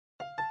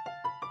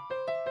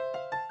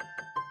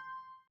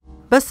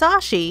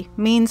Basashi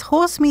means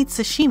horse meat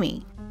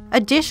sashimi, a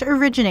dish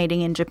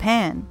originating in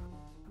Japan.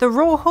 The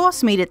raw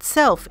horse meat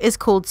itself is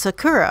called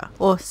sakura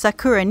or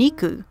sakura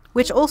niku,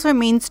 which also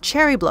means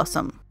cherry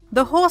blossom.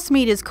 The horse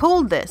meat is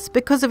called this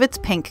because of its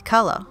pink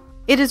color.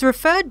 It is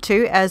referred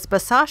to as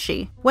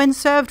basashi when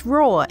served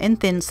raw in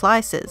thin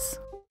slices.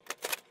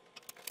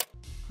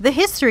 The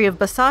history of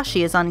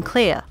basashi is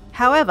unclear.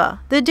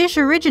 However, the dish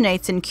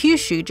originates in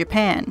Kyushu,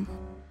 Japan.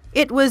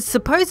 It was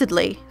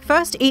supposedly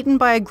first eaten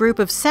by a group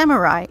of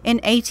samurai in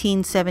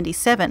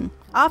 1877,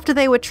 after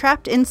they were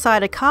trapped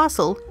inside a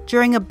castle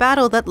during a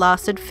battle that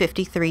lasted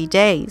 53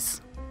 days.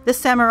 The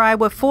samurai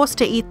were forced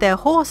to eat their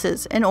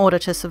horses in order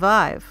to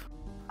survive.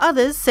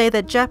 Others say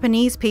that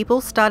Japanese people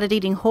started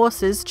eating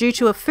horses due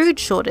to a food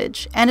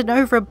shortage and an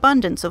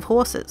overabundance of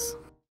horses.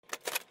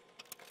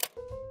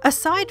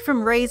 Aside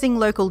from raising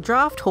local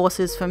draft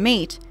horses for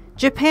meat,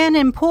 Japan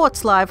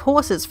imports live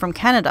horses from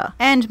Canada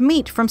and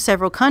meat from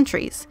several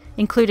countries,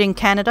 including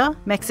Canada,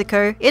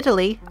 Mexico,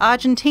 Italy,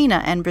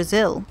 Argentina, and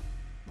Brazil.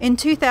 In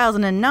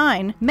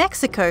 2009,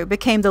 Mexico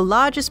became the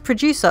largest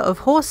producer of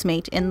horse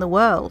meat in the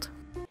world.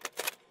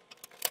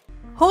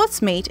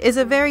 Horse meat is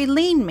a very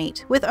lean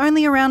meat with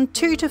only around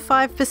 2 to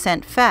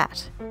 5%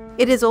 fat.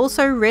 It is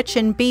also rich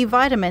in B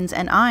vitamins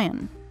and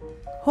iron.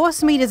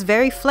 Horse meat is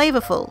very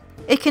flavorful.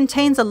 It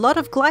contains a lot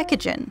of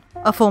glycogen,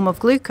 a form of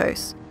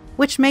glucose,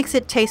 which makes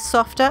it taste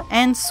softer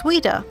and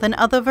sweeter than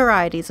other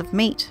varieties of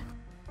meat.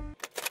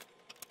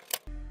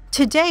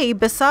 Today,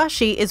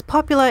 basashi is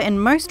popular in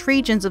most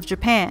regions of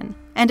Japan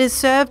and is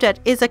served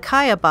at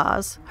izakaya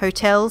bars,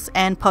 hotels,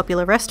 and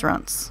popular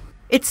restaurants.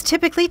 It's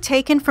typically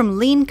taken from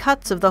lean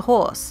cuts of the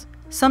horse,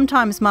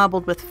 sometimes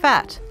marbled with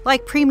fat,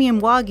 like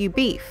premium Wagyu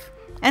beef,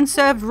 and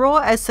served raw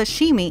as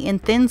sashimi in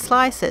thin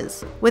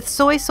slices, with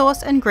soy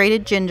sauce and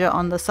grated ginger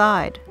on the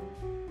side.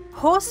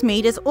 Horse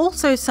meat is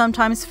also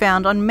sometimes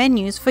found on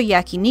menus for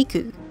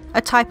yakiniku,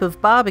 a type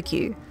of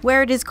barbecue,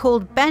 where it is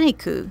called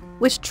baniku,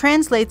 which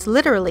translates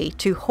literally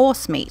to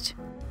horse meat,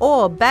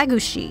 or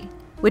bagushi,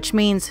 which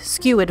means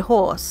skewered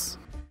horse.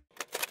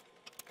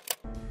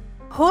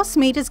 Horse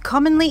meat is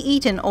commonly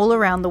eaten all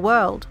around the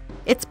world.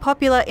 It's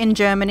popular in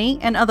Germany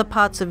and other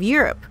parts of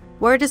Europe,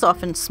 where it is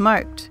often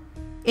smoked.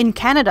 In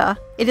Canada,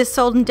 it is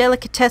sold in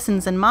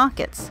delicatessens and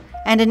markets,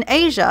 and in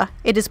Asia,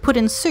 it is put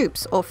in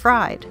soups or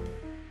fried.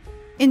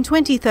 In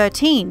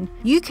 2013,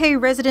 UK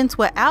residents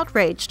were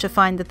outraged to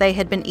find that they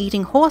had been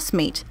eating horse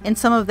meat in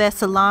some of their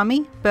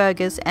salami,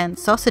 burgers, and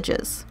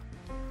sausages.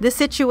 The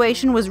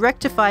situation was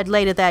rectified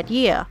later that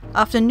year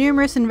after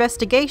numerous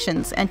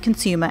investigations and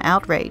consumer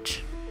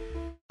outrage.